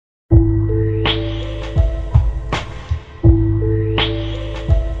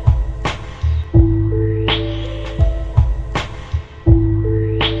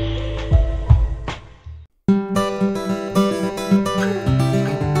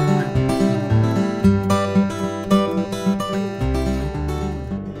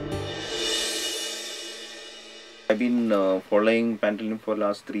Pandolin for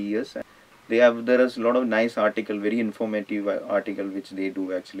last 3 years. There is a lot of nice article, very informative article which they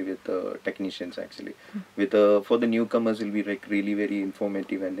do actually with technicians actually. With for the newcomers, it will be like really very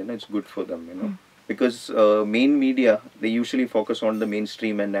informative, and it's good for them, because main media, they usually focus on the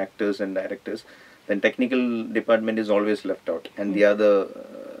mainstream and actors and directors. Then technical department is always left out, and they are the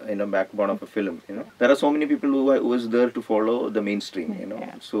backbone of a film. There are so many people who is there to follow the mainstream.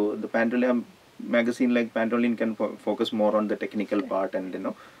 So the Pandolin magazine like Pandolin can focus more on the technical part and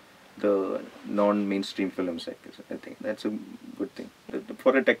the non-mainstream films. I think that's a good thing.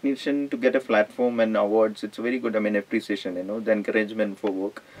 For a technician to get a platform and awards, it's very good. I mean, appreciation. The encouragement for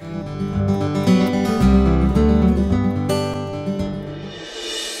work.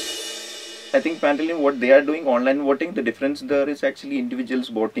 I think Pandolin, what they are doing online voting, the difference there is actually individuals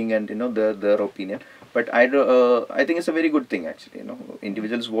voting and their opinion. But I think it's a very good thing actually.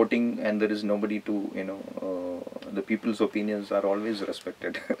 Individuals voting, and there is nobody to the people's opinions are always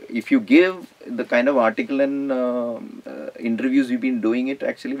respected. If you give the kind of article and interviews you've been doing, it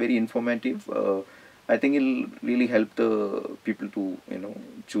actually very informative. I think it'll really help the people to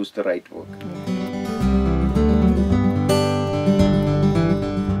choose the right work.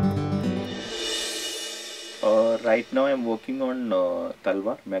 Right now I'm working on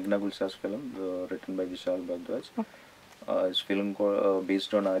Talwar, Meghna Gulsar's film, written by Vishal Bhardwaj. It's film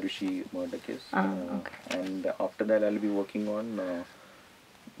based on Arushi murder case. And after that I'll be working on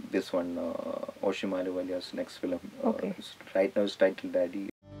this one, Oshim Ahluwalia's next film. Right now it's titled Daddy.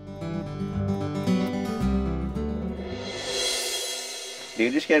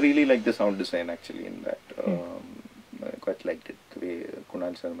 I really like the sound design actually in that. I quite liked it, the way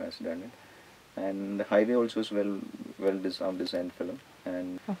Kunal Sharma has done it. And the Highway also is well designed film,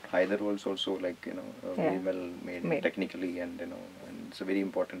 and Hyder was also like very well made technically, and and it's a very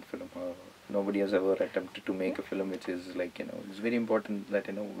important film. Nobody has ever attempted to make a film which is like it's very important that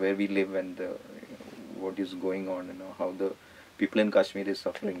where we live and what is going on, how the people in Kashmir is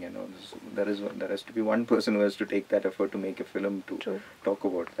suffering. There has to be one person who has to take that effort to make a film to talk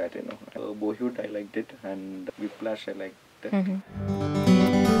about that. Boyhood I liked it, and Whiplash I liked it.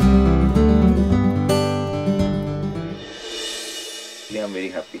 I'm very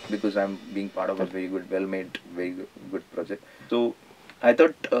happy because I'm being part of a very good, well-made, very good project. So I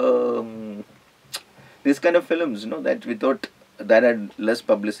thought these kind of films, that we thought that had less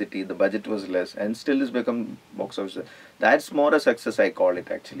publicity, the budget was less, and still has become box office. That's more a success, I call it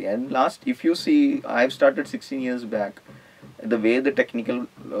actually. And if you see, I've started 16 years back. The way the technical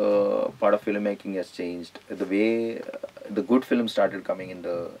part of filmmaking has changed, the way the good films started coming in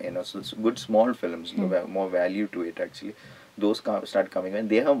so it's good small films, more value to it actually. Those start coming, and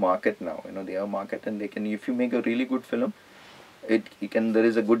they have market now. They have market, and they can. If you make a really good film, there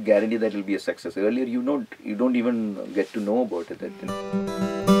is a good guarantee that it will be a success. Earlier, you don't even get to know about it.